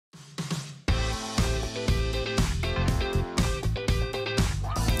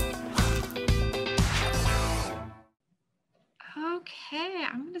Okay,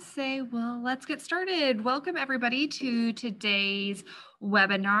 I'm going to say, well, let's get started. Welcome, everybody, to today's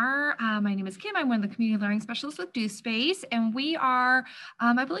webinar. My name is Kim. I'm one of the community learning specialists with DoSpace, and we are,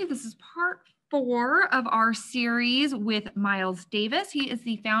 I believe this is part 4 of our series with Miles Davis. He is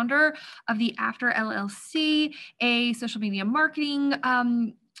the founder of the After LLC, a social media marketing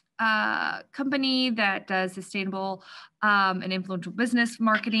company that does sustainable and influential business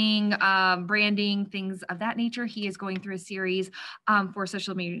marketing, branding, things of that nature. He is going through a series for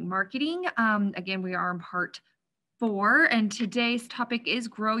social media marketing. Again, we are in part 4, and today's topic is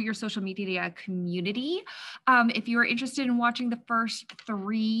grow your social media community. If you are interested in watching the first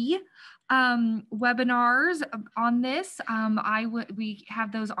 3 webinars on this, we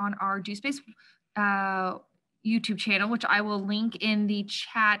have those on our DoSpace YouTube channel, which I will link in the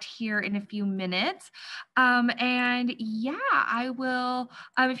chat here in a few minutes. And yeah, I will,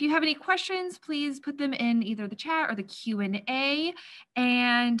 if you have any questions, please put them in either the chat or the Q&A.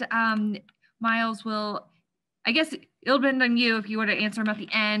 And Miles will, I guess it'll depend on you if you want to answer them at the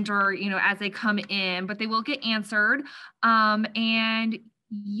end or, as they come in, but they will get answered. And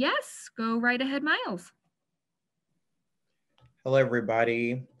yes, go right ahead, Miles. Hello,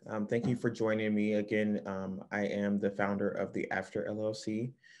 everybody. Thank you for joining me again. I am the founder of the After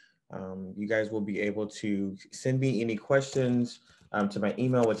LLC. You guys will be able to send me any questions to my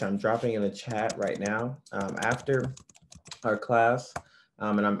email, which I'm dropping in the chat right now after our class.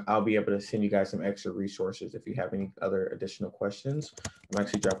 And I'll be able to send you guys some extra resources if you have any other additional questions. I'm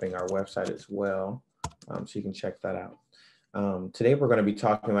actually dropping our website as well, so you can check that out. Today, we're going to be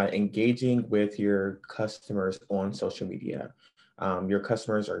talking about engaging with your customers on social media. Your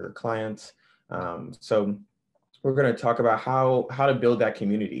customers are your clients. So we're going to talk about how to build that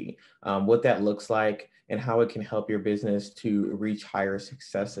community, what that looks like, and how it can help your business to reach higher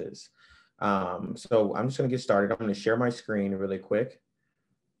successes. So I'm just going to get started. I'm going to share my screen really quick.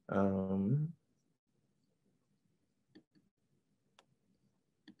 Give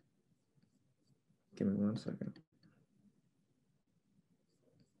me 1 second.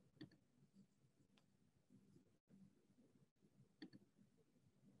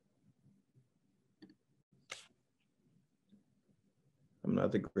 I'm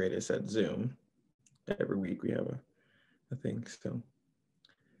not the greatest at Zoom. Every week we have a thing, so.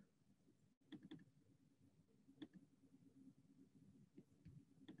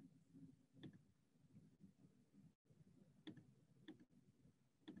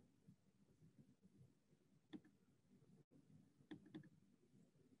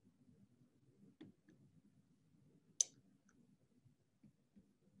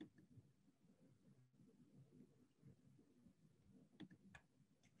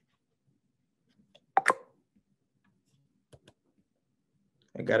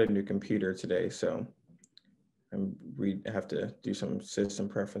 I got a new computer today, so we have to do some system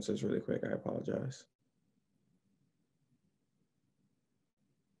preferences really quick. I apologize.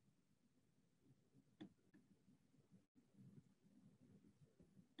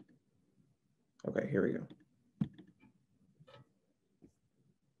 Okay, here we go.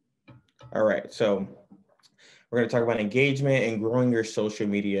 All right, so we're going to talk about engagement and growing your social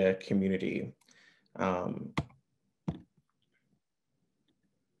media community.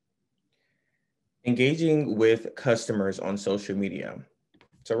 Engaging with customers on social media.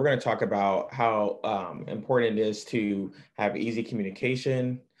 So we're going to talk about how important it is to have easy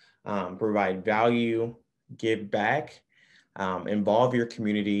communication, provide value, give back, involve your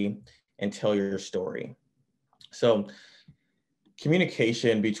community, and tell your story. So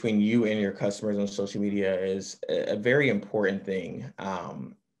communication between you and your customers on social media is a very important thing.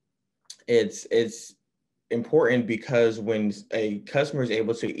 It's important because when a customer is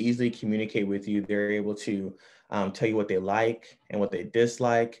able to easily communicate with you, they're able to tell you what they like and what they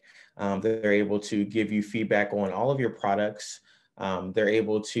dislike. They're able to give you feedback on all of your products. They're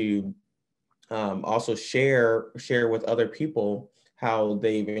able to also share with other people how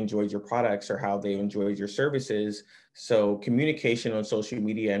they've enjoyed your products or how they enjoyed your services. So communication on social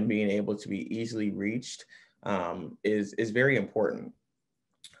media and being able to be easily reached is very important.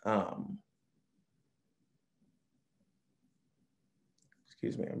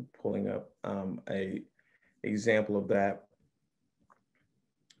 Excuse me, I'm pulling up a example of that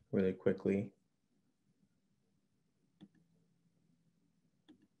really quickly.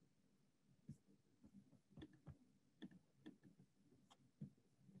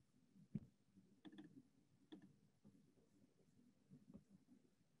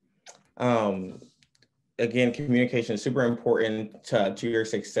 again, communication is super important to your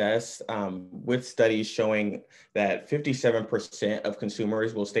success, with studies showing that 57% of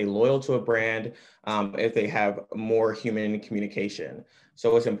consumers will stay loyal to a brand if they have more human communication.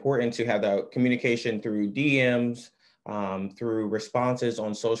 So it's important to have that communication through DMs, through responses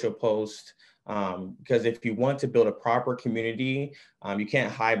on social posts, because if you want to build a proper community, you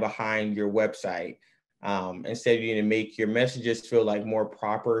can't hide behind your website. Instead, you need to make your messages feel like more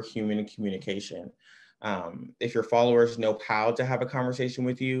proper human communication. If your followers know how to have a conversation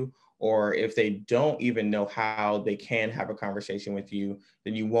with you, or if they don't even know how they can have a conversation with you,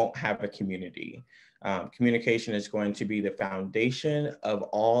 then you won't have a community. Communication is going to be the foundation of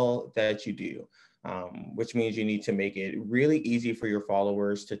all that you do, which means you need to make it really easy for your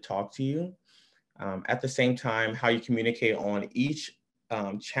followers to talk to you. At the same time, how you communicate on each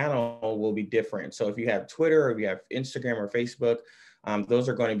channel will be different. So if you have Twitter, or if you have Instagram or Facebook, those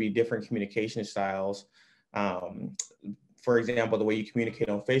are going to be different communication styles. For example, the way you communicate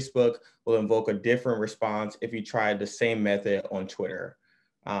on Facebook will invoke a different response if you try the same method on Twitter.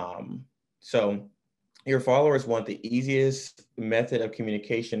 So your followers want the easiest method of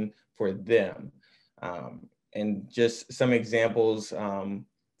communication for them. And just some examples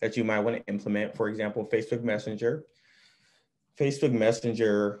that you might want to implement, for example, Facebook Messenger. Facebook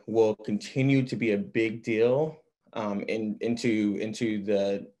Messenger will continue to be a big deal into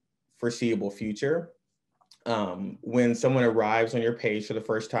the foreseeable future. When someone arrives on your page for the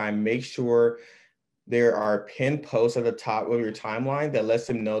first time, make sure there are pinned posts at the top of your timeline that lets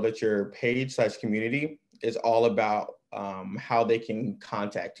them know that your page/community is all about how they can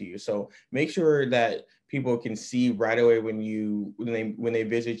contact you. So make sure that people can see right away when they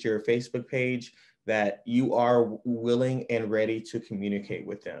visit your Facebook page that you are willing and ready to communicate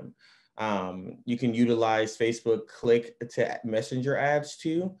with them. You can utilize Facebook click to messenger ads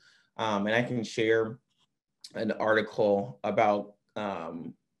too. And I can share an article about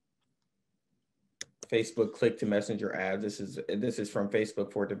Facebook click to messenger ads. This is from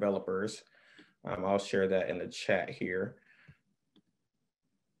Facebook for developers. I'll share that in the chat here.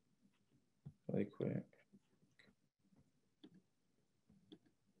 Really quick.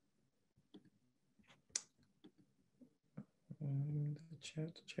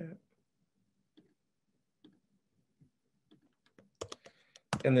 The chat.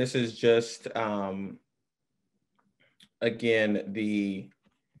 And this is just, again, give me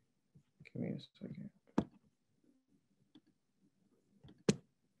a second.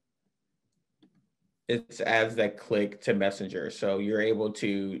 It's ads that click to Messenger. So you're able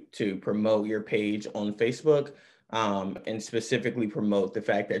to promote your page on Facebook and specifically promote the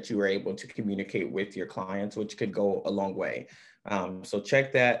fact that you are able to communicate with your clients, which could go a long way. So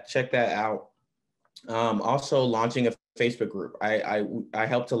check that out. Also launching a Facebook group. I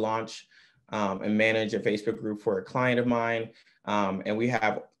helped to launch and manage a Facebook group for a client of mine. And we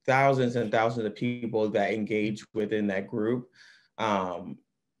have thousands and thousands of people that engage within that group.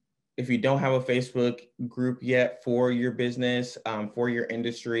 If you don't have a Facebook group yet for your business, for your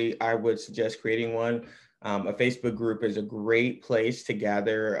industry, I would suggest creating one. A Facebook group is a great place to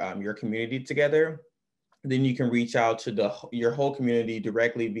gather your community together. Then you can reach out to your whole community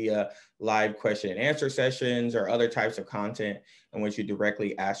directly via live question and answer sessions or other types of content in which you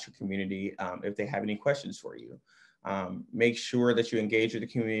directly ask your community if they have any questions for you. Make sure that you engage with the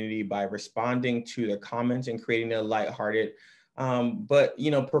community by responding to their comments and creating a lighthearted, but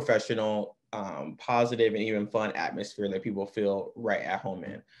professional, positive, and even fun atmosphere that people feel right at home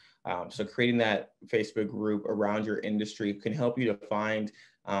in. So creating that Facebook group around your industry can help you to find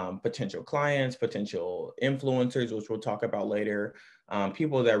potential clients, potential influencers, which we'll talk about later,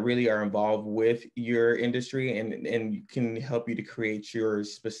 people that really are involved with your industry and can help you to create your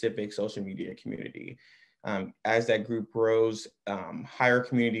specific social media community. As that group grows, hire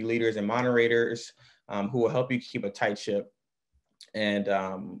community leaders and moderators who will help you keep a tight ship. And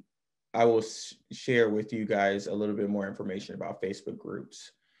I will share with you guys a little bit more information about Facebook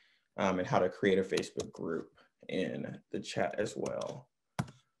groups and how to create a Facebook group in the chat as well.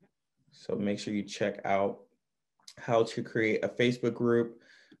 So make sure you check out how to create a Facebook group.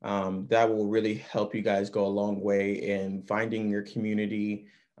 That will really help you guys go a long way in finding your community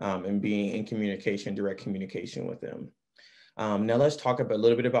and being in communication, direct communication with them. Now let's talk a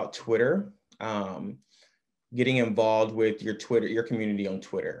little bit about Twitter. Getting involved with your community on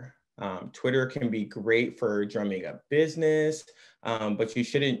Twitter. Twitter can be great for drumming up business, but you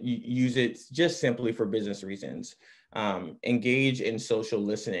shouldn't use it just simply for business reasons. Engage in social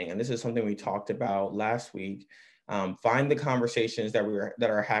listening. And this is something we talked about last week. Find the conversations that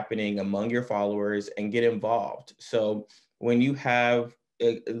are happening among your followers and get involved. So when you have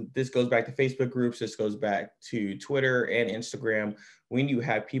this goes back to Facebook groups, this goes back to Twitter and Instagram. When you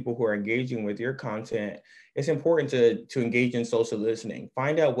have people who are engaging with your content, it's important to engage in social listening.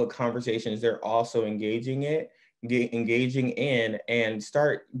 Find out what conversations they're also engaging in, and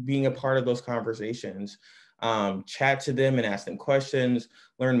start being a part of those conversations. Chat to them and ask them questions,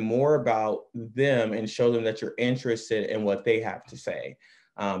 learn more about them and show them that you're interested in what they have to say.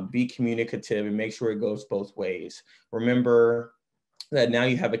 Be communicative and make sure it goes both ways. Remember that now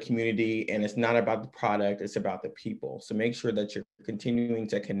you have a community and it's not about the product, it's about the people. So make sure that you're continuing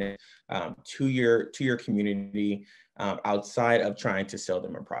to connect to your community outside of trying to sell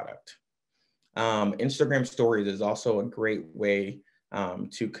them a product. Instagram stories is also a great way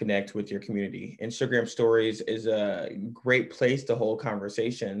to connect with your community. Instagram stories is a great place to hold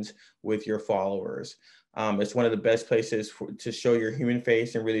conversations with your followers. It's one of the best places to show your human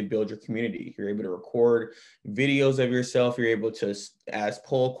face and really build your community. You're able to record videos of yourself. You're able to ask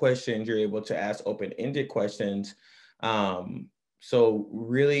poll questions. You're able to ask open-ended questions. So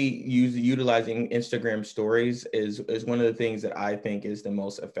really utilizing Instagram stories is one of the things that I think is the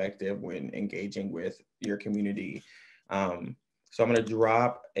most effective when engaging with your community. So I'm going to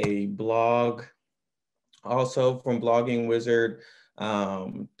drop a blog also from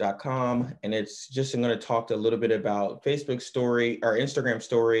bloggingwizard.com, and it's just, I'm going to talk a little bit about Facebook story or Instagram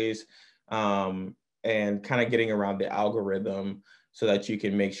stories, and kind of getting around the algorithm so that you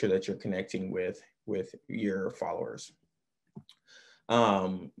can make sure that you're connecting with your followers.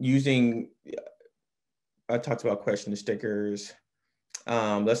 I talked about question stickers.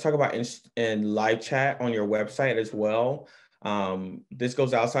 Let's talk about in live chat on your website as well. This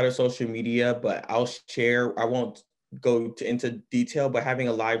goes outside of social media, but I won't go into detail, but having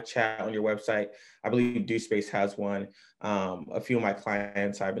a live chat on your website, I believe DoSpace has one. A few of my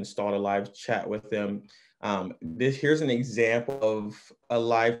clients, I've installed a live chat with them. Here's an example of a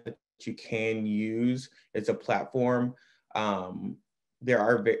live that you can use. It's a platform. There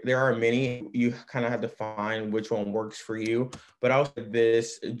are many. You kind of have to find which one works for you, but also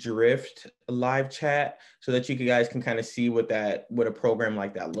this Drift live chat so that you guys can kind of see what a program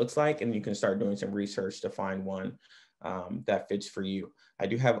like that looks like, and you can start doing some research to find one that fits for you. I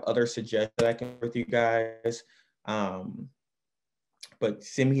do have other suggestions that I can share with you guys, but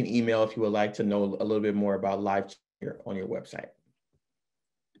send me an email if you would like to know a little bit more about live chat here on your website.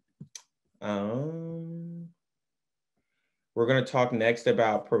 We're going to talk next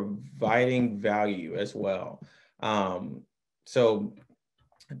about providing value as well. So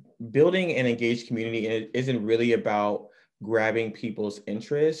building an engaged community isn't really about grabbing people's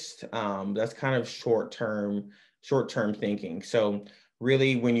interest. That's kind of short-term thinking. So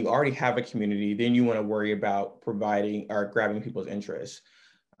really, when you already have a community, then you want to worry about providing or grabbing people's interest.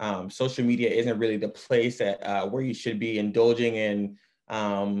 Social media isn't really the place that where you should be indulging in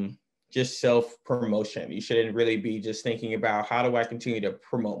just self-promotion. You shouldn't really be just thinking about how do I continue to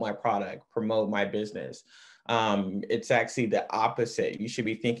promote my product, promote my business. It's actually the opposite. You should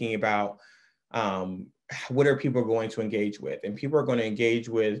be thinking about what are people going to engage with? And people are going to engage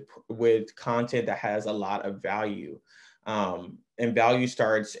with content that has a lot of value. And value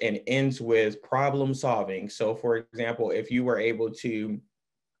starts and ends with problem solving. So for example, if you were able to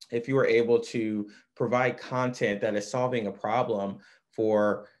provide content that is solving a problem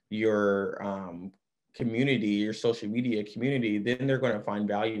for your community, your social media community, then they're going to find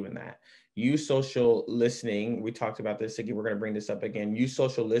value in that. Use social listening. We talked about this again. We're going to bring this up again. Use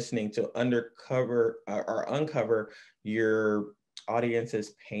social listening to uncover your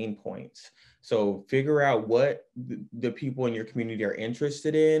audience's pain points. So figure out what the people in your community are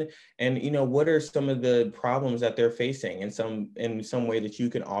interested in, and what are some of the problems that they're facing in some way that you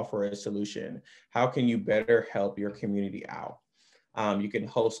can offer a solution. How can you better help your community out? You can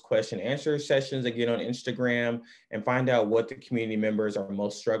host question and answer sessions again on Instagram and find out what the community members are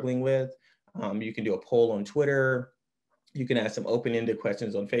most struggling with. You can do a poll on Twitter. You can ask some open-ended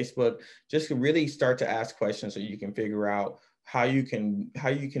questions on Facebook. Just to really start to ask questions so you can figure out how you can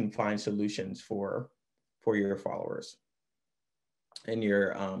find solutions for your followers and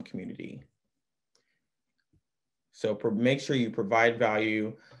your community. So make sure you provide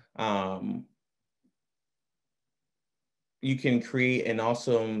value. You can create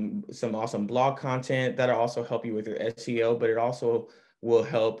some awesome blog content that'll also help you with your SEO, but it also will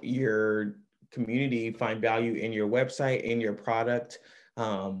help your community find value in your website, in your product.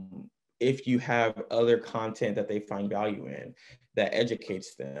 If you have other content that they find value in, that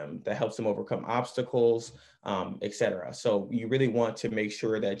educates them, that helps them overcome obstacles, etc. So you really want to make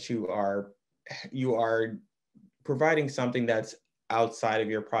sure that you are providing something that's outside of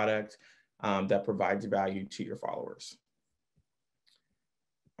your product, that provides value to your followers.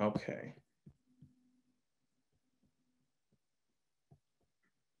 Okay.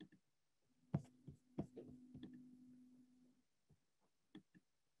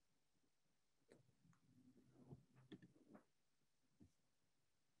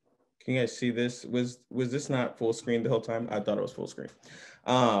 Can you guys see this? Was this not full screen the whole time? I thought it was full screen.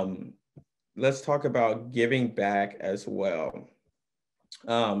 Let's talk about giving back as well.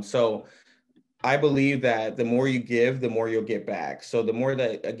 So I believe that the more you give, the more you'll get back. So the more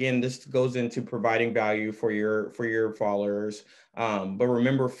that, again, this goes into providing value for your followers. But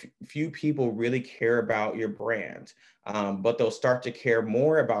remember, few people really care about your brand, but they'll start to care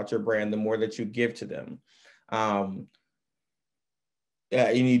more about your brand the more that you give to them. Yeah,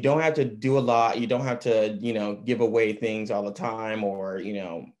 and you don't have to do a lot. You don't have to, give away things all the time, or,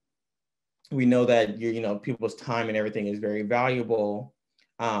 we know that people's time and everything is very valuable.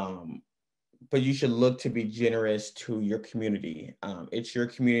 But you should look to be generous to your community. It's your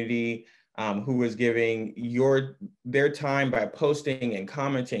community who is giving their time by posting and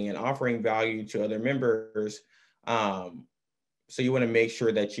commenting and offering value to other members. So you want to make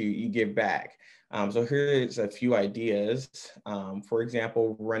sure that you give back. So here's a few ideas. For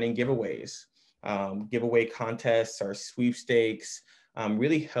example, running giveaways, giveaway contests or sweepstakes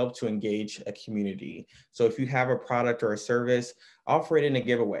really help to engage a community. So if you have a product or a service, offer it in a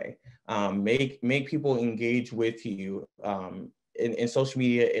giveaway. Make people engage with you. In social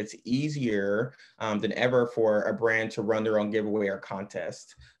media, it's easier than ever for a brand to run their own giveaway or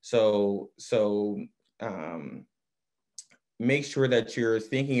contest. So make sure that you're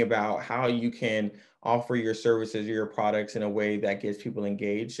thinking about how you can offer your services or your products in a way that gets people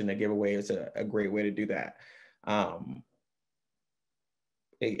engaged, and a giveaway is a great way to do that.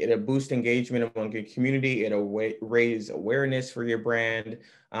 It'll boost engagement among your community. It'll raise awareness for your brand.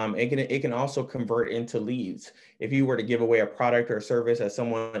 It can also convert into leads. If you were to give away a product or service that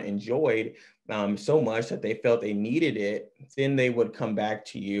someone enjoyed so much that they felt they needed it, then they would come back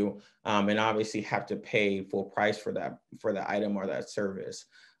to you and obviously have to pay full price for the item or that service.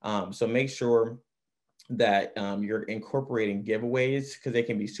 So make sure that you're incorporating giveaways, because they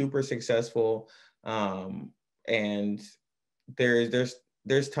can be super successful. And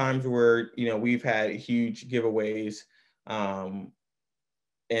there's times where, we've had huge giveaways and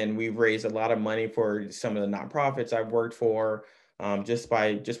we've raised a lot of money for some of the nonprofits I've worked for just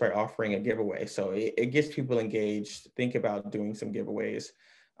by offering a giveaway. So it gets people engaged. Think about doing some giveaways.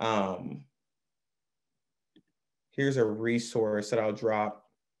 Here's a resource that I'll drop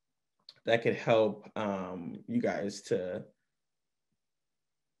that could help you guys to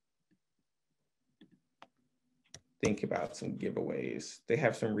think about some giveaways. They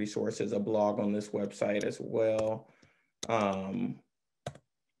have some resources, a blog on this website as well,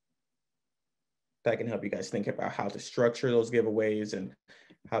 that can help you guys think about how to structure those giveaways and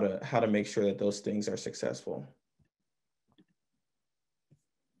how to make sure that those things are successful.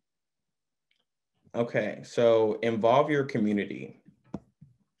 Okay, so involve your community.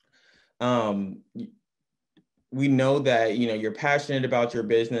 We know that you're passionate about your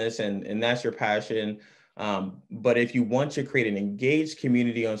business and that's your passion. But if you want to create an engaged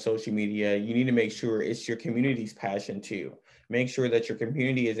community on social media, you need to make sure it's your community's passion too. Make sure that your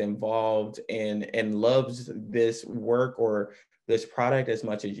community is involved and loves this work or this product as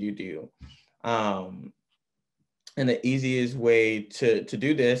much as you do. And the easiest way to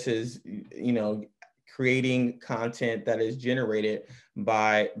do this is, creating content that is generated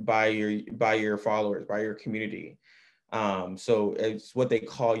by your followers, by your community. So it's what they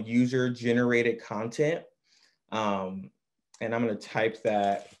call user-generated content. And I'm going to type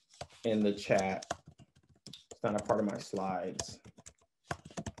that in the chat. It's not a part of my slides.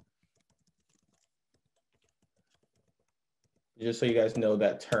 Just so you guys know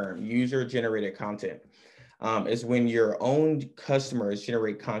that term, user-generated content, is when your own customers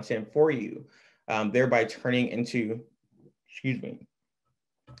generate content for you, thereby turning into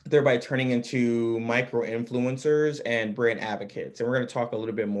micro-influencers and brand advocates. And we're going to talk a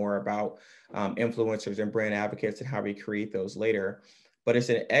little bit more about influencers and brand advocates and how we create those later. But it's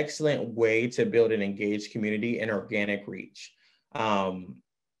an excellent way to build an engaged community and organic reach. And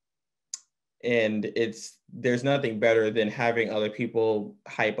there's nothing better than having other people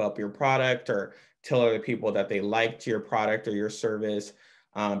hype up your product or tell other people that they liked your product or your service,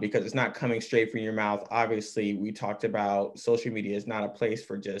 because it's not coming straight from your mouth. Obviously, we talked about social media is not a place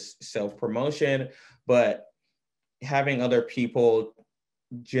for just self-promotion, but having other people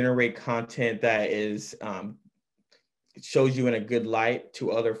generate content that is shows you in a good light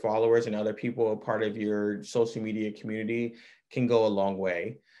to other followers and other people a part of your social media community can go a long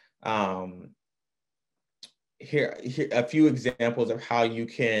way. here a few examples of how you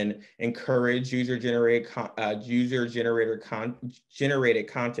can encourage user-generated content.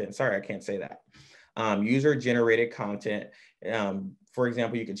 Sorry, I can't say that. User-generated content. For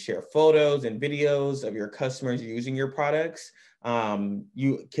example, you can share photos and videos of your customers using your products.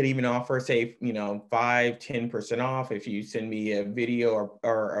 You could even offer, say, 5-10% off if you send me a video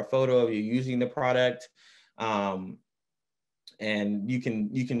or a photo of you using the product. And you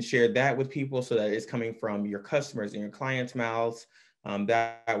can share that with people so that it's coming from your customers and your clients' mouths.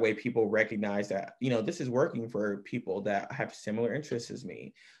 That way people recognize that, this is working for people that have similar interests as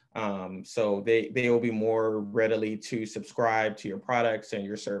me. So they will be more readily to subscribe to your products and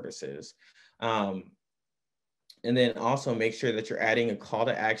your services. And then also make sure that you're adding a call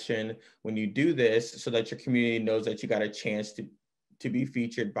to action when you do this so that your community knows that you got a chance to be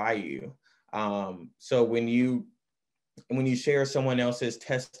featured by you. So when you share someone else's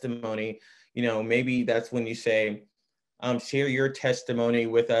testimony, maybe that's when you say, share your testimony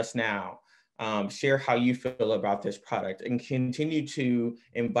with us now. Share how you feel about this product, and continue to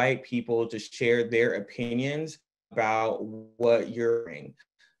invite people to share their opinions about what you're doing.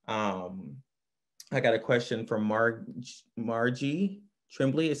 I got a question from Margie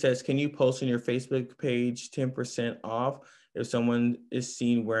Tremblay. It says, can you post on your Facebook page 10% off if someone is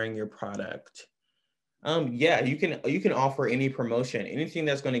seen wearing your product? Yeah, you can offer any promotion, anything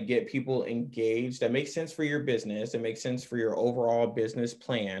that's going to get people engaged, that makes sense for your business, it makes sense for your overall business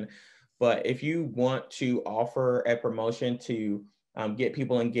plan. But if you want to offer a promotion to get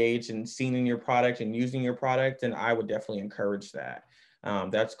people engaged and seen in your product and using your product, then I would definitely encourage that.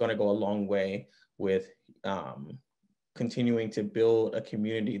 That's going to go a long way with continuing to build a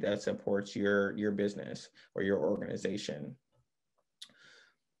community that supports your business or your organization.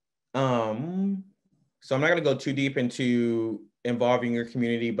 So I'm not going to go too deep into involving your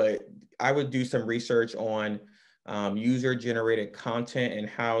community, but I would do some research on user-generated content and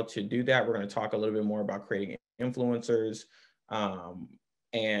how to do that. We're going to talk a little bit more about creating influencers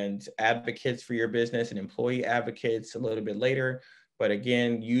and advocates for your business and employee advocates a little bit later. But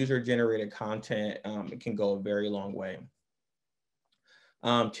again, user-generated content can go a very long way.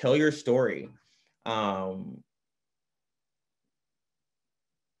 Tell your story.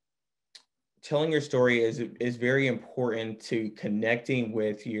 Telling your story is very important to connecting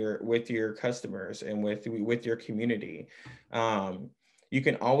with your customers and with your community. You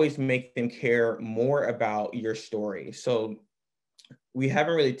can always make them care more about your story. So we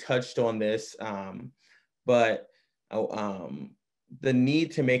haven't really touched on this, but the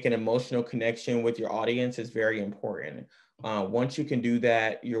need to make an emotional connection with your audience is very important. Once you can do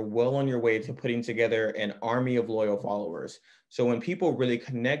that, you're well on your way to putting together an army of loyal followers. So when people really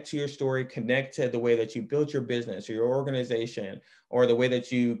connect to your story, connect to the way that you build your business or your organization, or the way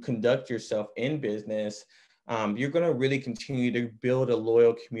that you conduct yourself in business, you're going to really continue to build a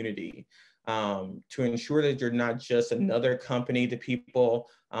loyal community to ensure that you're not just another company to people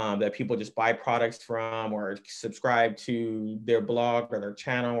that people just buy products from or subscribe to their blog or their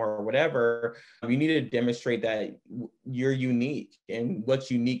channel or whatever. You need to demonstrate that you're unique and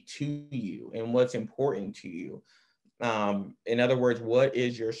what's unique to you and what's important to you. In other words, what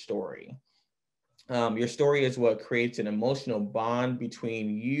is your story? Your story is what creates an emotional bond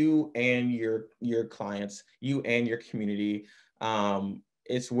between you and your clients, you and your community.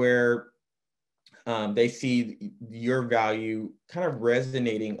 It's where they see your value kind of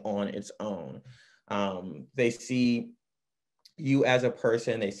resonating on its own. They see you as a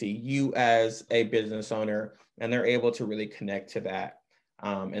person, they see you as a business owner, and they're able to really connect to that.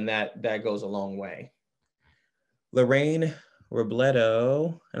 And that goes a long way. Lorraine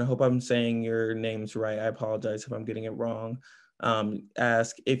Robledo, and I hope I'm saying your name's right, I apologize if I'm getting it wrong,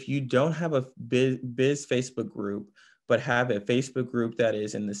 ask, if you don't have a biz Facebook group, but have a Facebook group that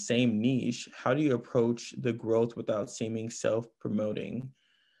is in the same niche, how do you approach the growth without seeming self-promoting?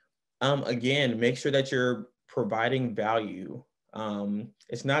 Again, make sure that you're providing value.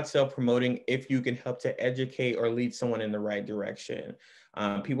 It's not self-promoting if you can help to educate or lead someone in the right direction.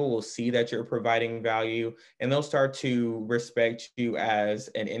 People will see that you're providing value, and they'll start to respect you as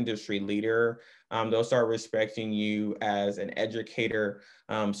an industry leader. They'll start respecting you as an educator.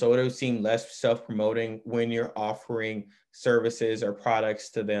 So it'll seem less self-promoting when you're offering services or products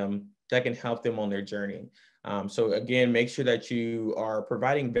to them that can help them on their journey. So again, make sure that you are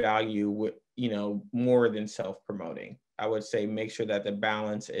providing value with, more than self-promoting. I would say make sure that the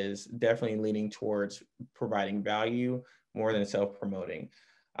balance is definitely leaning towards providing value more than self-promoting.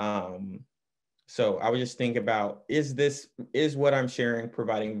 So I would just think about, is what I'm sharing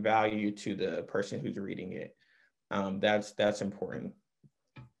providing value to the person who's reading it? That's important.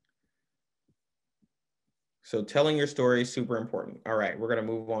 So telling your story is super important. All right, we're going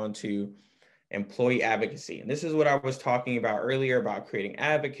to move on to employee advocacy. And this is what I was talking about earlier about creating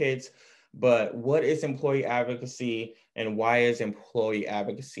advocates. But what is employee advocacy and why is employee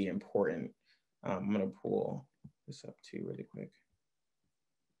advocacy important? I'm going to pull this up too really quick.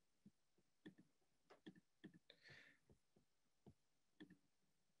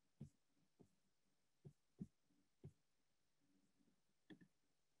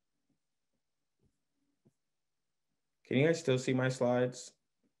 Can you guys still see my slides?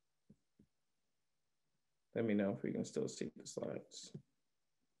 Let me know if we can still see the slides.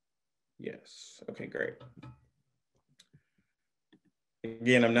 Yes, okay, great.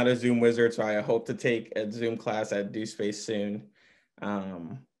 Again, I'm not a Zoom wizard, so I hope to take a Zoom class at DoSpace soon.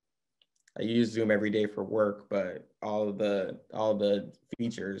 I use Zoom every day for work, but all the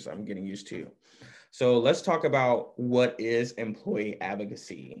features I'm getting used to. So let's talk about what is employee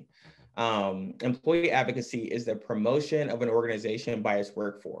advocacy. Employee advocacy is the promotion of an organization by its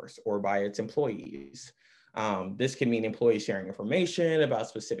workforce or by its employees. This can mean employees sharing information about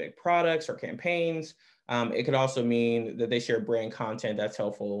specific products or campaigns. It could also mean that they share brand content that's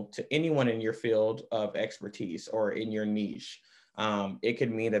helpful to anyone in your field of expertise or in your niche. It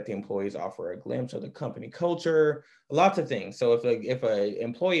could mean that the employees offer a glimpse of the company culture, lots of things. So if an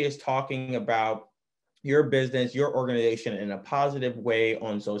employee is talking about your business, your organization in a positive way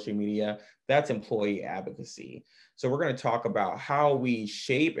on social media, that's employee advocacy. So we're going to talk about how we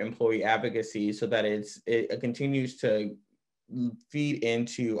shape employee advocacy so that it continues to feed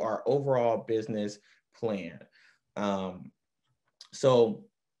into our overall business plan. All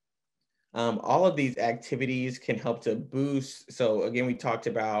of these activities can help to boost. So again, we talked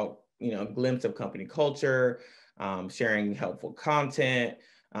about, a glimpse of company culture, sharing helpful content,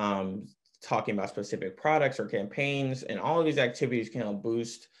 talking about specific products or campaigns, and all of these activities can help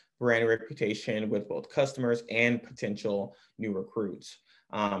boost brand reputation with both customers and potential new recruits.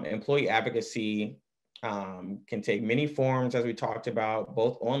 Employee advocacy can take many forms, as we talked about,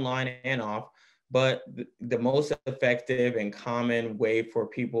 both online and off, but the most effective and common way for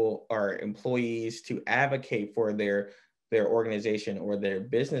people or employees to advocate for their organization or their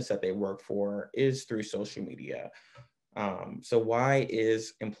business that they work for is through social media. So why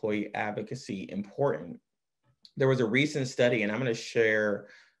is employee advocacy important? There was a recent study, and I'm going to share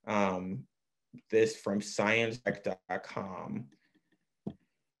this from sciencedirect.com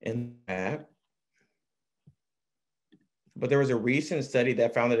in that. But there was a recent study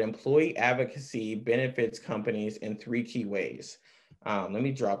that found that employee advocacy benefits companies in 3 key ways. Let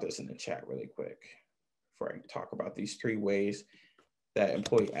me drop this in the chat really quick before I talk about these 3 ways that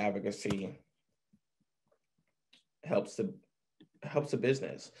employee advocacy helps the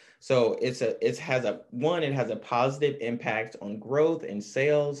business. So it has a positive impact on growth and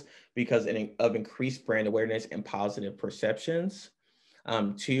sales because of increased brand awareness and positive perceptions.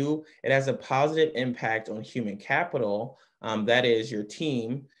 2, it has a positive impact on human capital, that is your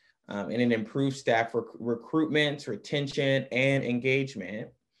team, and it improves staff recruitment, retention, and engagement.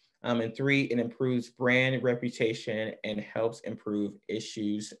 And 3, it improves brand reputation and helps improve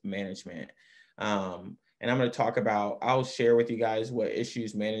issues management. And I'm going to talk about, I'll share with you guys what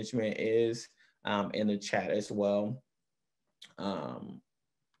issues management is in the chat as well.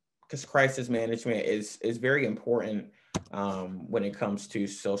 Because crisis management is very important when it comes to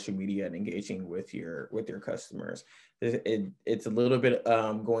social media and engaging with your customers. It's a little bit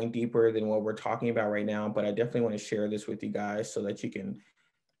going deeper than what we're talking about right now, but I definitely want to share this with you guys so that you can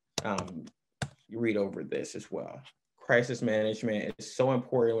read over this as well. Crisis management is so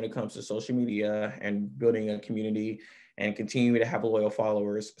important when it comes to social media and building a community and continuing to have loyal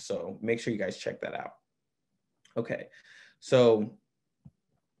followers. So make sure you guys check that out. Okay, so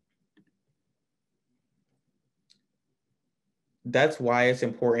that's why it's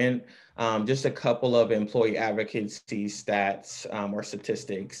important. Just a couple of employee advocacy stats or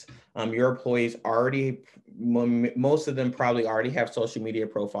statistics. Your employees most of them probably already have social media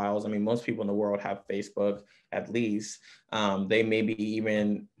profiles. I mean, most people in the world have Facebook at least. They may be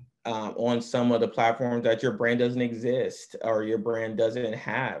even on some of the platforms that your brand doesn't exist or your brand doesn't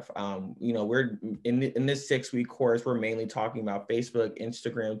have. We're in this 6-week course, we're mainly talking about Facebook,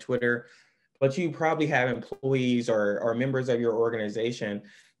 Instagram, Twitter. But you probably have employees or members of your organization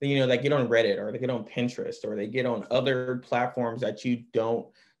that, that get on Reddit or they get on Pinterest or they get on other platforms that you don't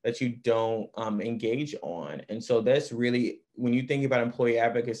engage on. And so that's really, when you think about employee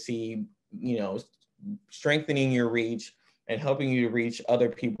advocacy, strengthening your reach and helping you to reach other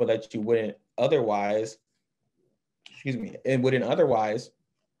people that you wouldn't otherwise,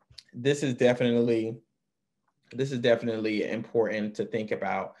 this is definitely this is definitely important to think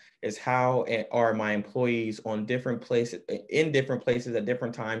about, is how are my employees on different places, in different places at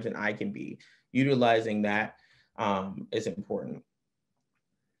different times than I can be. Utilizing that is important.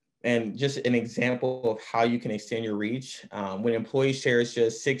 And just an example of how you can extend your reach. When employee shares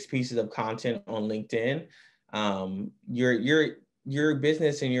just 6 pieces of content on LinkedIn, your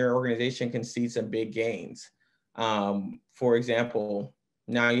business and your organization can see some big gains. For example,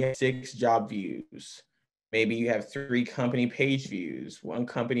 now you have 6 job views. Maybe you have 3 company page views, 1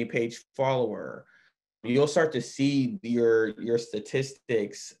 company page follower. You'll start to see your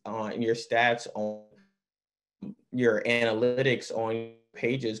statistics and your stats on your analytics on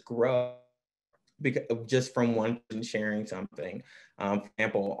pages grow because just from one person sharing something. For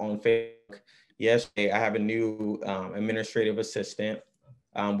example, on Facebook, yesterday I have a new administrative assistant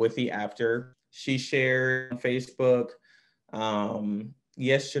with the After. She shared on Facebook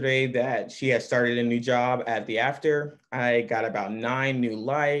yesterday that she had started a new job at the After. I got about 9 new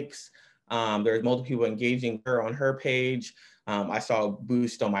likes. There's multiple people engaging her on her page. I saw a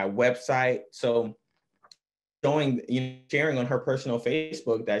boost on my website. So showing, sharing on her personal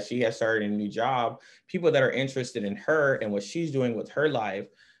Facebook that she has started a new job, people that are interested in her and what she's doing with her life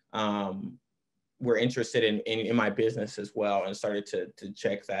were interested in my business as well, and started to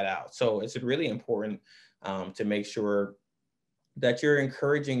check that out. So it's really important to make sure that you're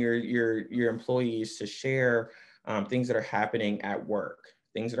encouraging your employees to share things that are happening at work,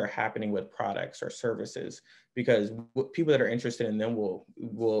 things that are happening with products or services, because people that are interested in them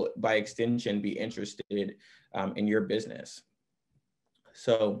will by extension be interested in your business.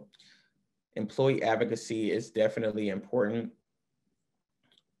 So employee advocacy is definitely important.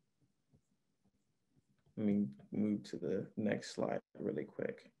 Let me move to the next slide really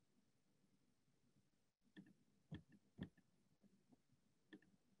quick.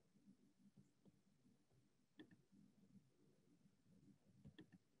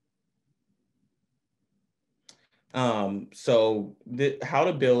 How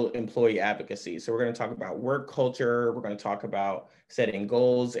to build employee advocacy. So we're going to talk about work culture. We're going to talk about setting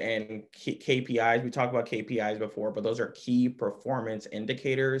goals and KPIs. We talked about KPIs before, but those are key performance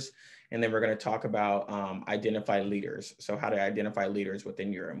indicators. And then we're going to talk about identify leaders. So how to identify leaders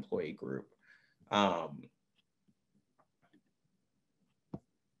within your employee group. And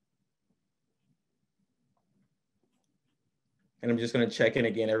I'm just going to check in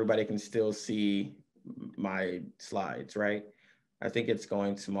again. Everybody can still see my slides, right? I think it's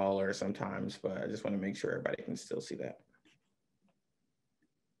going smaller sometimes, but I just want to make sure everybody can still see that.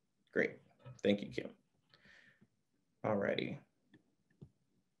 Great. Thank you, Kim. All righty.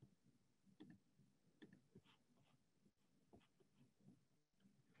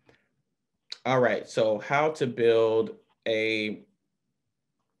 All right. So how to build a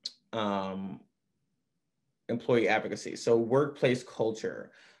employee advocacy. So workplace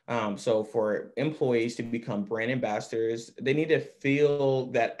culture. So for employees to become brand ambassadors, they need to feel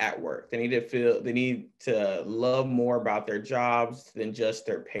that at work. They need to love more about their jobs than just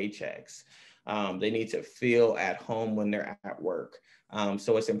their paychecks. They need to feel at home when they're at work.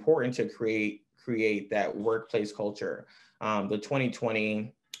 So it's important to create that workplace culture. The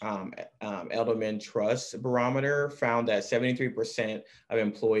 2020 Edelman Trust Barometer found that 73% of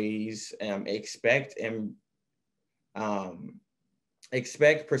employees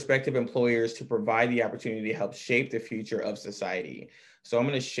expect prospective employers to provide the opportunity to help shape the future of society. So I'm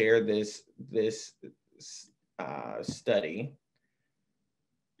going to share this study.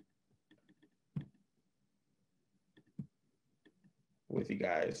 With you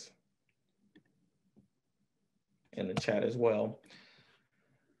guys in the chat as well.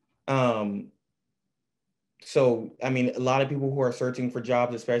 So, I mean, a lot of people who are searching for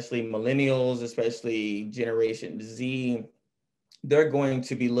jobs, especially millennials, especially Generation Z, they're going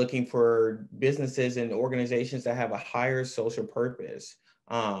to be looking for businesses and organizations that have a higher social purpose.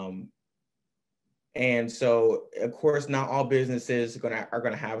 And so, of course, not all businesses are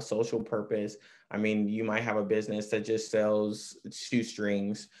gonna have a social purpose. I mean, you might have a business that just sells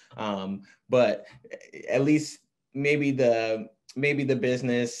shoestrings, but at least maybe the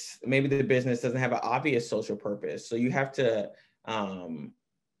business doesn't have an obvious social purpose. So you have to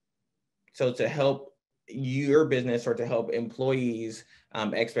so to help your business or to help employees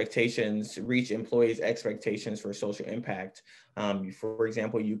reach employees expectations for social impact. For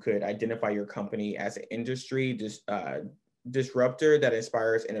example, you could identify your company as an industry disruptor that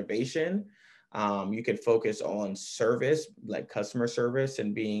inspires innovation. You could focus on service, like customer service,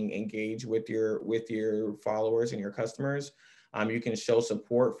 and being engaged with your followers and your customers. You can show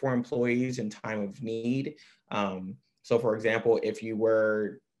support for employees in time of need. So for example, if you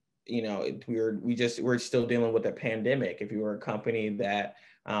were you know, we're still dealing with a pandemic. If you were a company that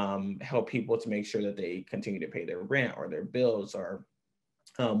help people to make sure that they continue to pay their rent or their bills, or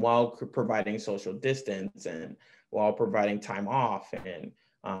while providing social distance and while providing time off and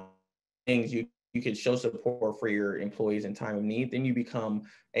things, you could show support for your employees in time of need, then you become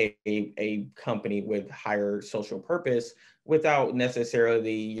a company with higher social purpose without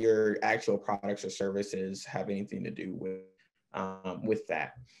necessarily your actual products or services have anything to do with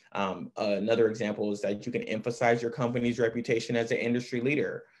that. Another example is that you can emphasize your company's reputation as an industry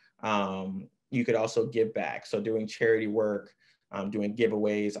leader. You could also give back. So doing charity work, doing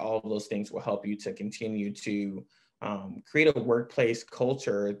giveaways, all of those things will help you to continue to create a workplace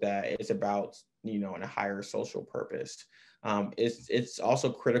culture that is about, you know, in a higher social purpose. It's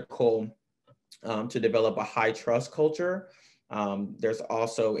also critical to develop a high trust culture. There's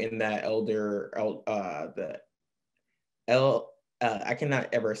also in that I cannot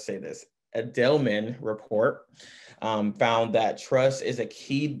ever say this, Edelman report found that trust is a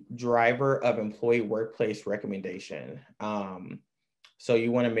key driver of employee workplace recommendation. So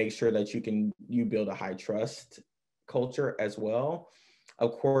you want to make sure that you build a high trust culture as well.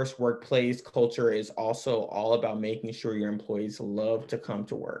 Of course, workplace culture is also all about making sure your employees love to come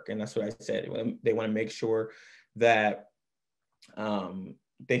to work. And that's what I said. They want to make sure that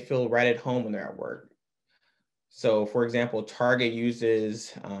they feel right at home when they're at work. So for example, Target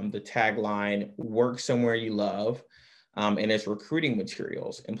uses the tagline, work somewhere you love, in its recruiting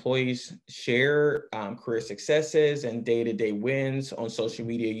materials. Employees share career successes and day-to-day wins on social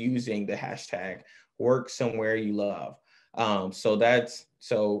media using the hashtag, work somewhere you love.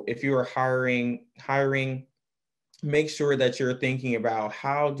 So if you are hiring, make sure that you're thinking about,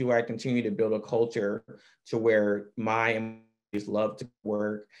 how do I continue to build a culture to where my employees love to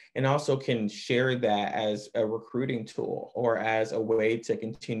work, and also can share that as a recruiting tool or as a way to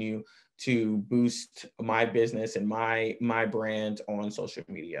continue to boost my business and my brand on social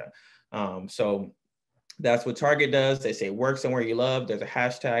media. So that's what Target does. They say, work somewhere you love. There's a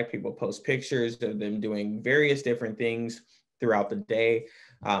hashtag. People post pictures of them doing various different things throughout the day.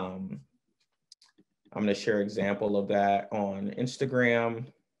 I'm going to share an example of that on Instagram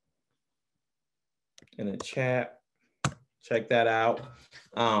in the chat. Check that out.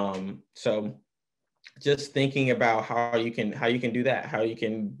 So just thinking about how you can do that, how you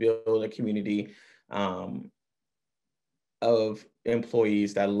can build a community of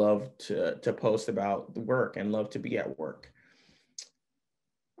employees that love to post about the work and love to be at work.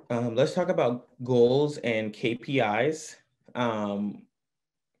 Let's talk about goals and KPIs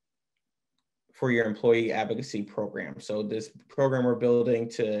for your employee advocacy program. So this program we're building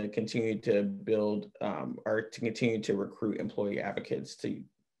to continue to build or to continue to recruit employee advocates to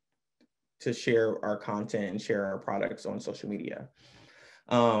share our content and share our products on social media.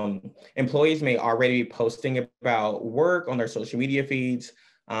 Employees may already be posting about work on their social media feeds,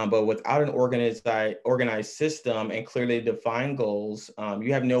 but without an organized system and clearly defined goals,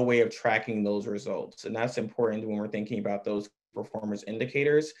 you have no way of tracking those results. And that's important when we're thinking about those performance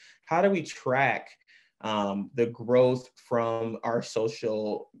indicators. How do we track the growth from our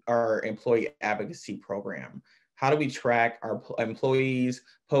employee advocacy program? How do we track our employees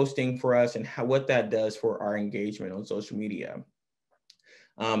posting for us and what that does for our engagement on social media?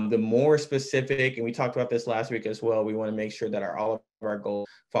 The more specific, and we talked about this last week as well, we want to make sure that all of our goals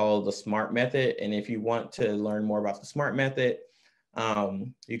follow the SMART method. And if you want to learn more about the SMART method,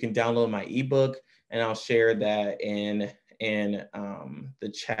 you can download my ebook, and I'll share that in the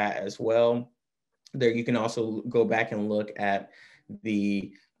chat as well. There, you can also go back and look at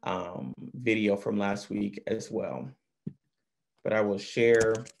the video from last week as well. But I will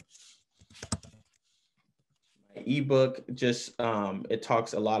share my ebook. Just it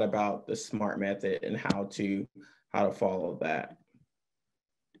talks a lot about the SMART method and how to follow that.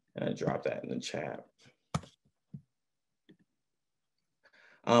 And I drop that in the chat.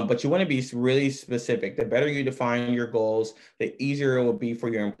 But you want to be really specific. The better you define your goals, the easier it will be for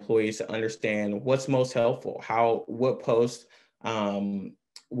your employees to understand what's most helpful, what post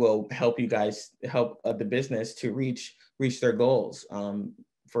will help you guys, help the business to reach their goals.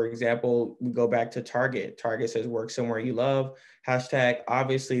 For example, we go back to Target. Target says, work somewhere you love, hashtag.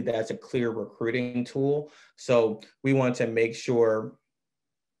 Obviously, that's a clear recruiting tool. So we want to make sure.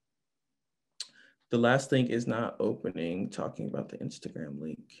 The last link is not opening, talking about the Instagram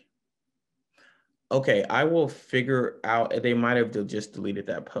link. Okay, I will figure out, they might have just deleted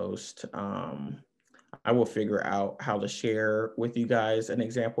that post. I will figure out how to share with you guys an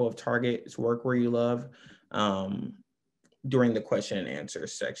example of Target's work where you love during the question and answer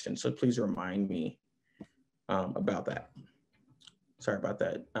section. So please remind me about that. Sorry about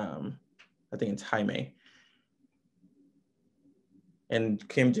that. I think it's Jaime. And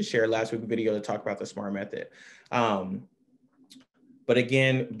Kim just shared last week's video to talk about the SMART method. But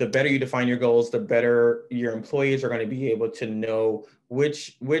again, the better you define your goals, the better your employees are going to be able to know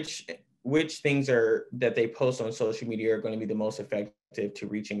which things are that they post on social media are going to be the most effective to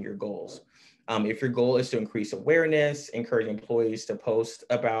reaching your goals. If your goal is to increase awareness, encourage employees to post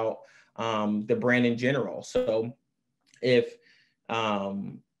about the brand in general. So if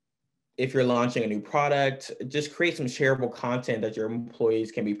you're launching a new product, just create some shareable content that your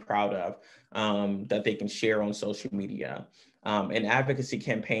employees can be proud of, that they can share on social media. An advocacy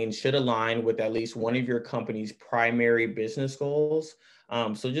campaign should align with at least one of your company's primary business goals.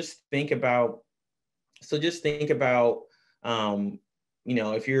 So just think about, you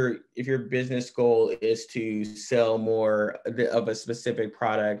know, if your business goal is to sell more of a specific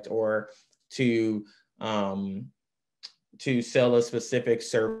product, or to sell a specific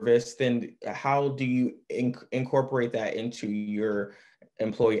service, then how do you incorporate that into your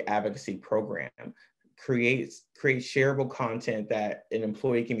employee advocacy program? Create shareable content that an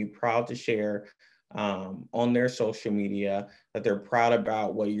employee can be proud to share on their social media, that they're proud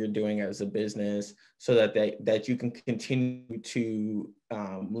about what you're doing as a business, so that you can continue to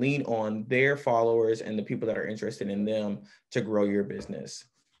lean on their followers and the people that are interested in them to grow your business.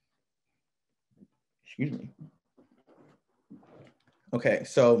 Excuse me. Okay,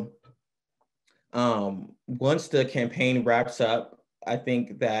 so once the campaign wraps up, I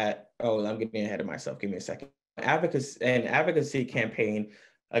think that, I'm getting ahead of myself. Give me a second. An advocacy campaign,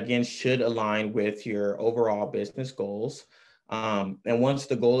 again, should align with your overall business goals. And once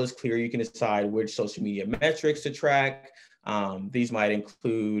the goal is clear, you can decide which social media metrics to track. These might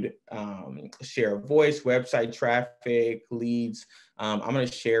include share of voice, website traffic, leads. I'm going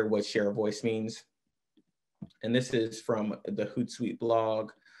to share what share of voice means. And this is from the Hootsuite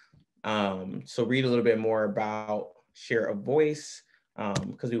blog. So read a little bit more about share of voice,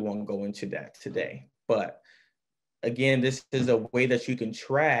 because we won't go into that today. But again, this is a way that you can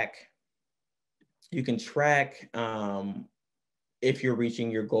track if you're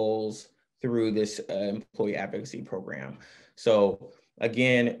reaching your goals through this employee advocacy program. So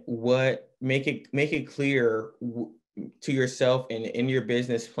again, make it clear to yourself and in your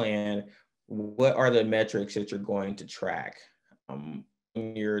business plan, what are the metrics that you're going to track when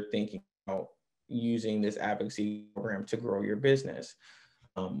you're thinking about using this advocacy program to grow your business.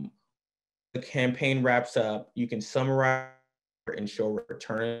 The campaign wraps up, you can summarize and show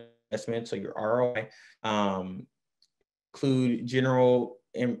return on investment, so your ROI. Include general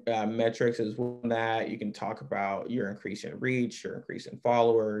metrics as well, that you can talk about your increase in reach, your increase in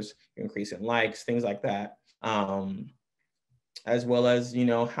followers, your increase in likes, things like that. As well as, you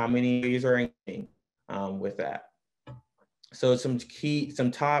know, how many users are engaging with that. So some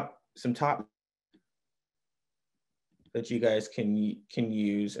top that you guys can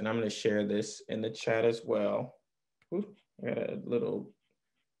use, and I'm going to share this in the chat as well. Ooh, I got a little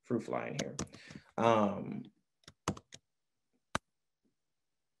fruit fly in here.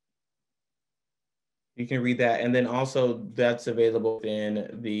 You can read that, and then also that's available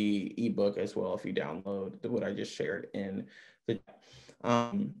in the ebook as well if you download what I just shared in the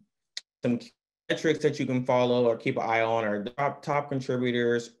some metrics that you can follow or keep an eye on are top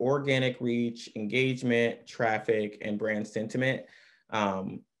contributors, organic reach, engagement, traffic, and brand sentiment.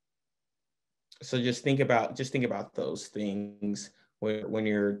 So just think about those things when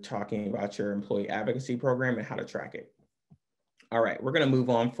you're talking about your employee advocacy program and how to track it. All right, we're going to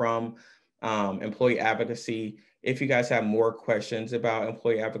move on from employee advocacy. If you guys have more questions about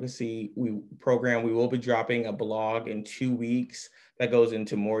employee advocacy program, we will be dropping a blog in 2 weeks that goes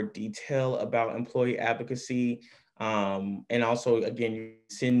into more detail about employee advocacy. And also, again, you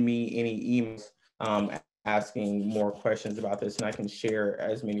send me any emails asking more questions about this, and I can share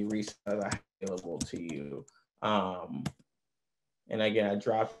as many resources as I have available to you. And again, I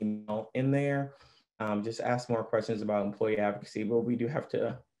dropped email in there. Just ask more questions about employee advocacy, but we do have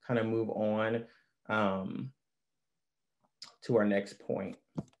to kind of move on to our next point.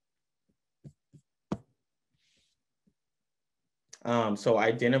 So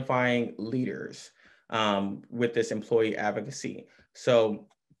identifying leaders with this employee advocacy. So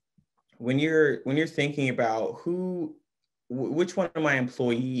when you're thinking about which one of my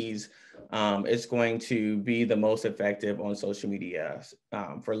employees is going to be the most effective on social media,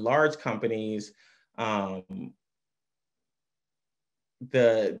 for large companies,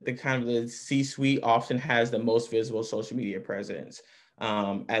 the kind of the C-suite often has the most visible social media presence,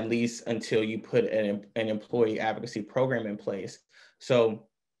 at least until you put an employee advocacy program in place. So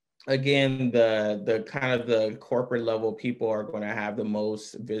again, the kind of the corporate level people are going to have the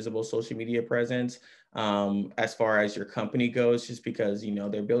most visible social media presence as far as your company goes, just because, you know,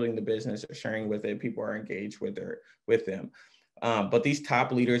 they're building the business, they're sharing with it, people are engaged with them. But these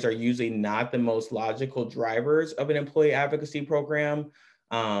top leaders are usually not the most logical drivers of an employee advocacy program.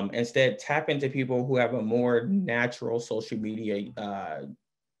 Instead, tap into people who have a more natural social media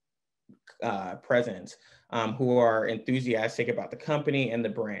presence, who are enthusiastic about the company and the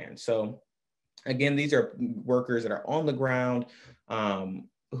brand. So again, these are workers that are on the ground,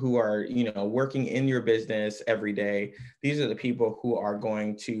 who are, you know, working in your business every day. These are the people who are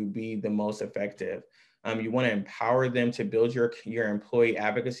going to be the most effective. You want to empower them to build your employee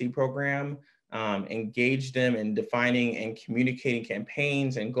advocacy program, engage them in defining and communicating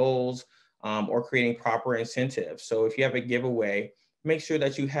campaigns and goals, or creating proper incentives. So if you have a giveaway, make sure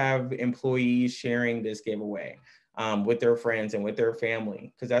that you have employees sharing this giveaway with their friends and with their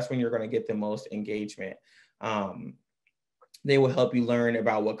family, because that's when you're going to get the most engagement. They will help you learn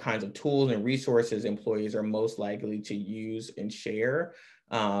about what kinds of tools and resources employees are most likely to use and share.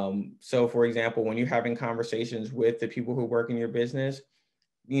 So for example, when you're having conversations with the people who work in your business,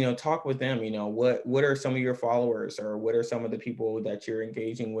 you know, talk with them, you know, what are some of your followers, or what are some of the people that you're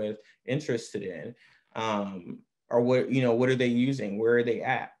engaging with interested in? Or what, you know, what are they using? Where are they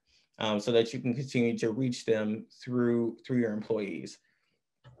at? So that you can continue to reach them through your employees.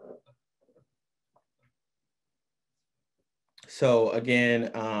 So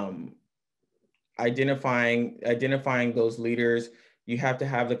again, identifying those leaders, you have to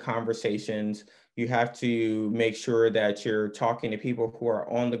have the conversations. You have to make sure that you're talking to people who are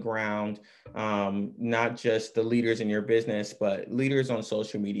on the ground, not just the leaders in your business, but leaders on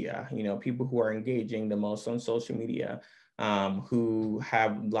social media, you know, people who are engaging the most on social media, who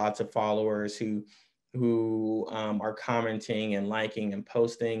have lots of followers, who are commenting and liking and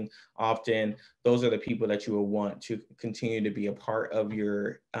posting often. Those are the people that you will want to continue to be a part of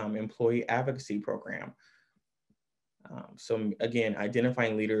your employee advocacy program. So again,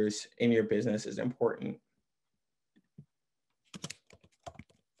 identifying leaders in your business is important.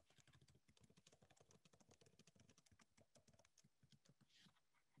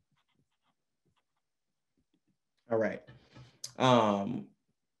 All right.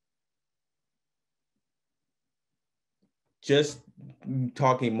 Just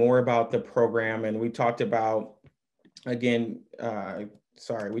talking more about the program, and we talked about, again,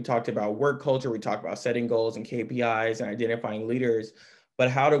 we talked about work culture, we talked about setting goals and KPIs and identifying leaders,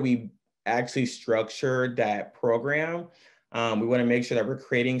 but how do we actually structure that program? We want to make sure that we're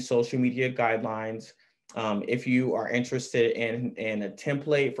creating social media guidelines. If you are interested in a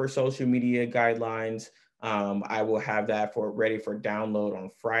template for social media guidelines, I will have that ready for download on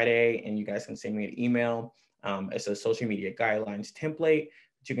Friday, and you guys can send me an email. It's a social media guidelines template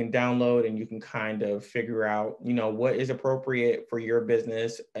that you can download, and you can kind of figure out, you know, what is appropriate for your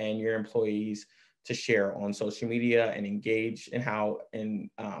business and your employees to share on social media and engage, and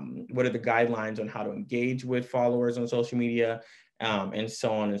what are the guidelines on how to engage with followers on social media, and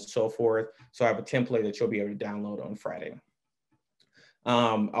so on and so forth. So I have a template that you'll be able to download on Friday.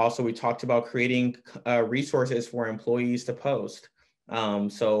 Also, we talked about creating resources for employees to post.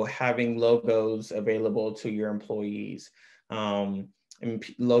 So having logos available to your employees, and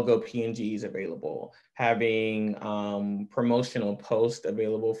logo PNGs available, having promotional posts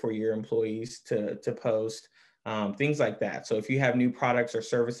available for your employees to post, things like that. So if you have new products or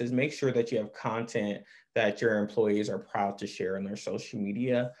services, make sure that you have content that your employees are proud to share on their social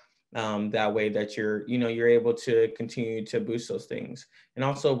media. That way that you're able to continue to boost those things, and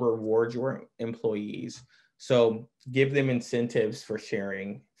also reward your employees. So give them incentives for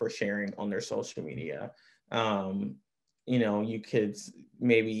sharing on their social media. You could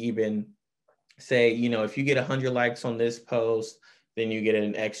maybe even say, if you get 100 likes on this post, then you get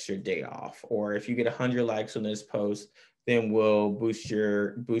an extra day off. Or if you get 100 likes on this post, then we'll boost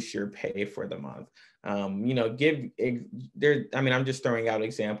your pay for the month. I'm just throwing out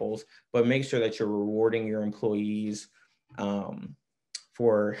examples, but make sure that you're rewarding your employees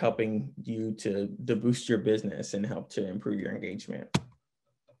for helping you to boost your business and help to improve your engagement.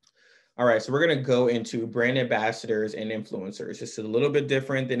 All right, so we're going to go into brand ambassadors and influencers. This is a little bit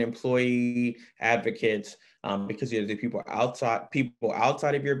different than employee advocates, because you're the people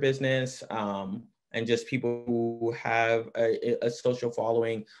outside of your business, and just people who have a social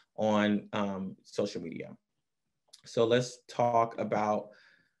following on social media. So let's talk about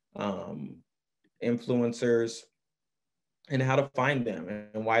influencers and how to find them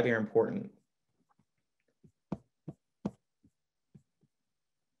and why they're important.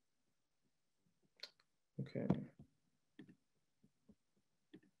 Okay.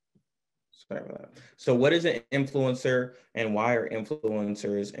 Sorry about that. So what is an influencer and why are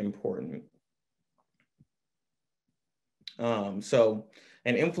influencers important? So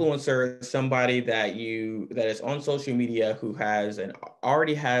an influencer is somebody that is on social media who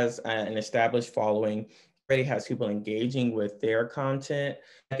already has an established following, already has people engaging with their content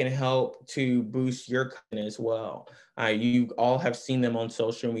that can help to boost your content as well. You all have seen them on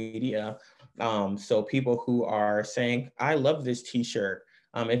social media. So people who are saying, "I love this T-shirt.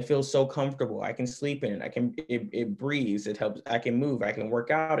 It feels so comfortable. I can sleep in it. It breathes. It helps. I can move. I can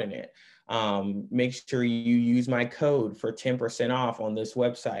work out in it. Make sure you use my code for 10% off on this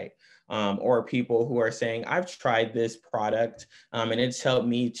website." Or people who are saying, "I've tried this product and it's helped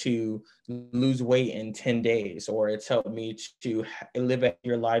me to lose weight in 10 days, or it's helped me to live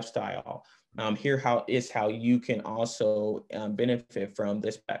your lifestyle. Here how you can also benefit from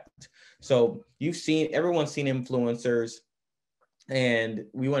this product." So everyone's seen influencers, and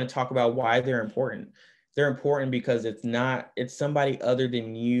we want to talk about why they're important. They're important because it's somebody other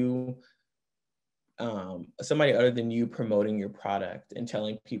than you promoting your product and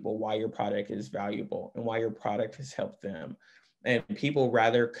telling people why your product is valuable and why your product has helped them. And people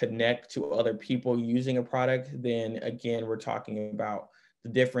rather connect to other people using a product than, again, we're talking about the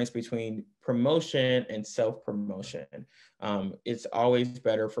difference between promotion and self-promotion. It's always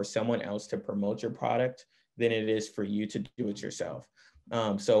better for someone else to promote your product than it is for you to do it yourself.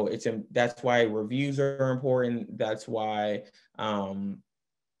 So that's why reviews are important. That's why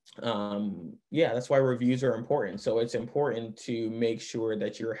that's why reviews are important. So it's important to make sure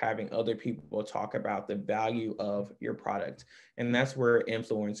that you're having other people talk about the value of your product. And that's where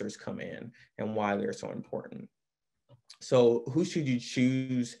influencers come in and why they're so important. So who should you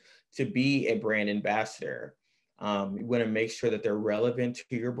choose to be a brand ambassador? You want to make sure that they're relevant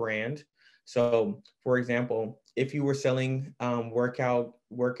to your brand. So for example, if you were selling workout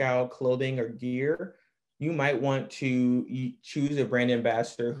clothing or gear, you might want to choose a brand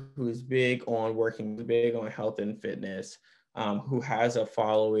ambassador who is big on health and fitness, who has a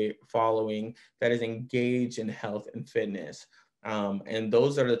following that is engaged in health and fitness. And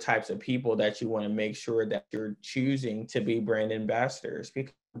those are the types of people that you want to make sure that you're choosing to be brand ambassadors,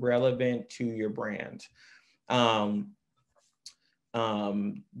 because relevant to your brand.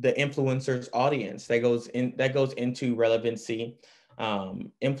 The influencers audience that goes into relevancy.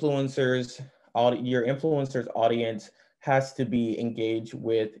 Your influencers audience has to be engaged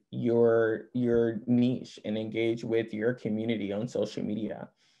with your niche and engage with your community on social media.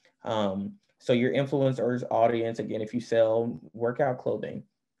 So your influencers audience, again, if you sell workout clothing,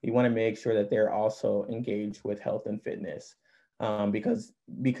 you want to make sure that they're also engaged with health and fitness. Because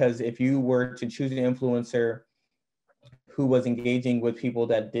if you were to choose an influencer who was engaging with people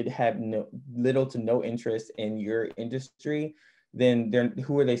that did have little to no interest in your industry, then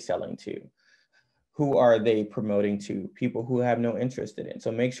who are they selling to? Who are they promoting to? People who have no interest in it.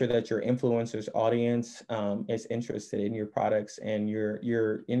 So make sure that your influencers audience is interested in your products and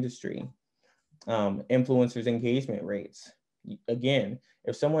your industry. Influencers engagement rates. Again,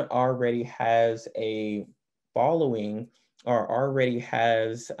 if someone already has a following or already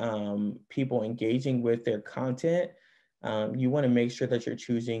has people engaging with their content, you want to make sure that you're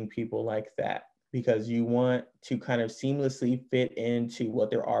choosing people like that, because you want to kind of seamlessly fit into what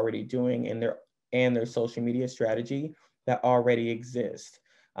they're already doing in their social media strategy that already exists.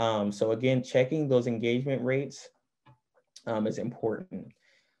 So again, checking those engagement rates is important.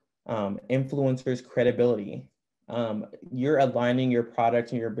 Influencers credibility. You're aligning your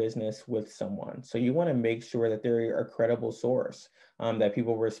product and your business with someone. So you want to make sure that they're a credible source, that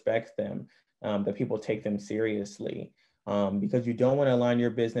people respect them, that people take them seriously. Because you don't want to align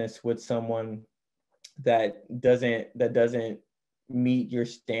your business with someone that doesn't meet your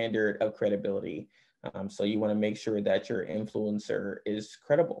standard of credibility. So you want to make sure that your influencer is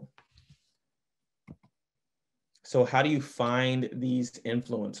credible. So how do you find these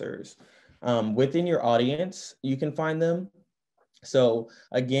influencers? Within your audience, you can find them. So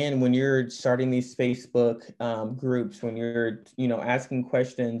again, when you're starting these Facebook groups, when you're asking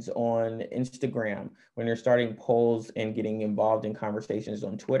questions on Instagram, when you're starting polls and getting involved in conversations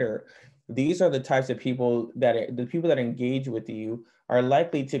on Twitter, these are the types of people that engage with you are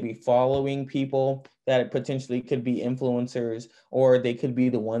likely to be following people that potentially could be influencers, or they could be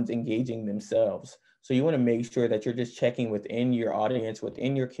the ones engaging themselves. So you want to make sure that you're just checking within your audience,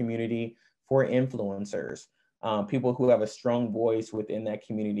 within your community, for influencers. People who have a strong voice within that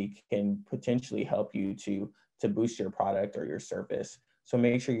community can potentially help you to boost your product or your service. So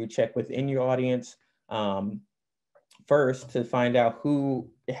make sure you check within your audience first to find out who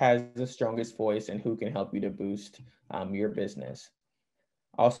has the strongest voice and who can help you to boost your business.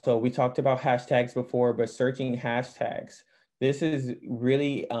 Also, we talked about hashtags before, but searching hashtags. This is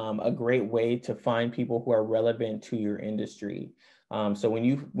really a great way to find people who are relevant to your industry. So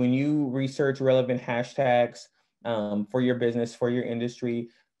when you research relevant hashtags for your business, for your industry,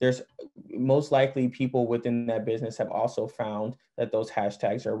 there's most likely people within that business have also found that those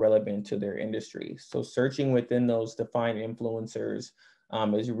hashtags are relevant to their industry. So searching within those defined influencers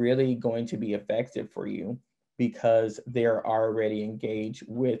is really going to be effective for you, because they're already engaged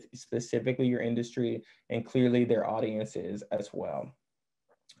with specifically your industry and clearly their audiences as well.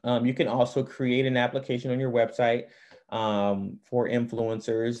 You can also create an application on your website for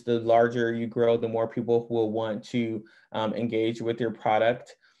influencers. The larger you grow, the more people will want to engage with your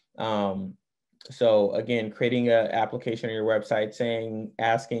product. So again, creating an application on your website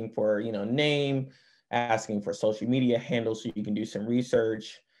asking for, name, asking for social media handles so you can do some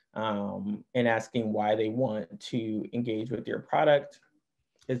research, and asking why they want to engage with your product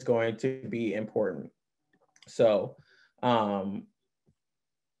is going to be important. So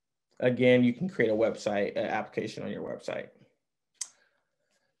again, you can create a website, an application on your website.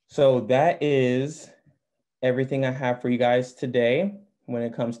 So that is everything I have for you guys today when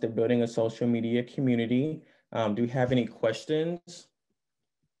it comes to building a social media community. Do you have any questions?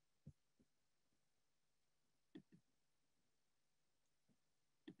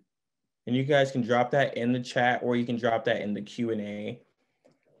 And you guys can drop that in the chat, or you can drop that in the Q&A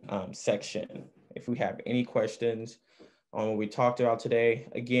section if we have any questions on what we talked about today.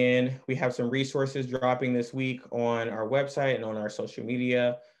 Again, we have some resources dropping this week on our website and on our social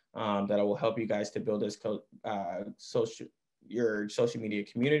media that will help you guys to build this your social media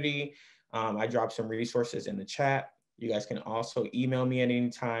community. I dropped some resources in the chat. You guys can also email me at any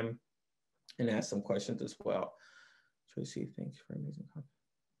time and ask some questions as well. Tracy, thanks for amazing content.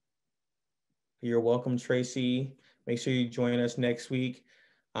 You're welcome, Tracy. Make sure you join us next week.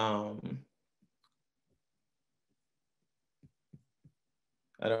 I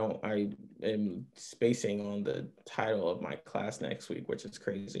am spacing on the title of my class next week, which is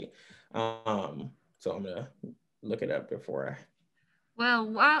crazy. So I'm gonna look it up before I. Well,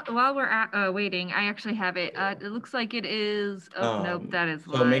 while we're waiting, I actually have it. It looks like it is. Oh, nope, that is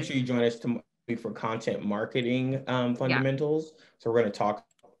live. So make sure you join us tomorrow for content marketing fundamentals. Yeah. So we're going to talk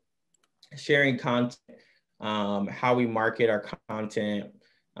sharing content, how we market our content,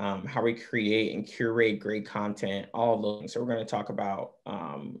 how we create and curate great content, all of those things. So we're going to talk about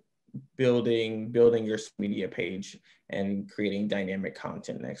building your media page and creating dynamic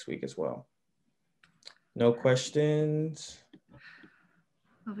content next week as well. No questions?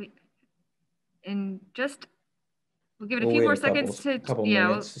 And just, we'll give it a few more seconds to couple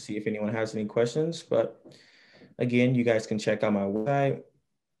minutes to see if anyone has any questions. But again, you guys can check out my website,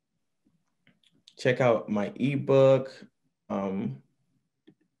 check out my ebook.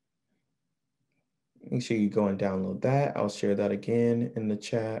 Make sure you go and download that. I'll share that again in the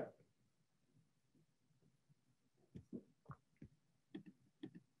chat.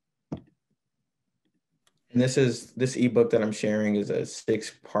 And this ebook that I'm sharing is a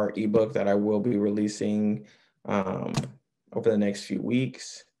 6-part ebook that I will be releasing over the next few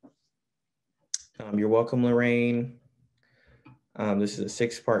weeks. You're welcome, Lorraine. This is a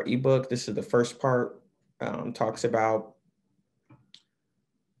 6-part ebook. This is the first part, talks about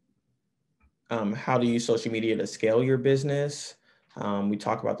how to use social media to scale your business. We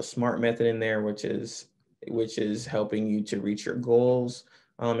talk about the SMART method in there, which is helping you to reach your goals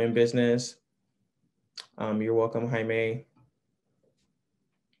in business. You're welcome, Jaime.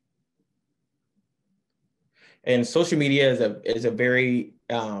 And social media is a very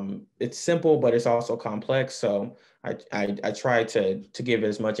it's simple, but it's also complex. So I try to give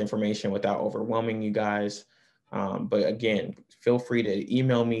as much information without overwhelming you guys. But again, feel free to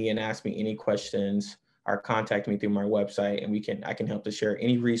email me and ask me any questions, or contact me through my website, and I can help to share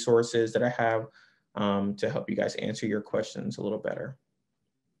any resources that I have to help you guys answer your questions a little better.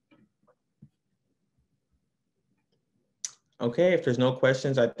 Okay, if there's no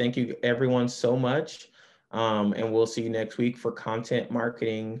questions, I thank you everyone so much. And we'll see you next week for content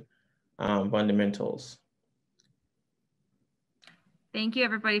marketing fundamentals. Thank you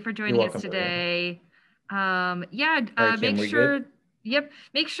everybody for joining us today. Right, Kim, make sure,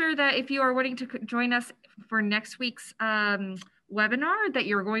 make sure that if you are wanting to join us for next week's webinar, that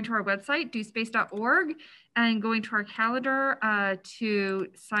you're going to our website, dospace.org, and going to our calendar to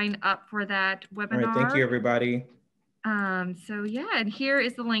sign up for that webinar. All right, thank you everybody. So yeah, and here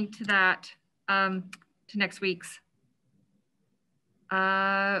is the link to that, to next week's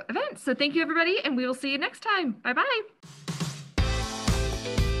event. So thank you everybody, and we will see you next time. Bye-bye.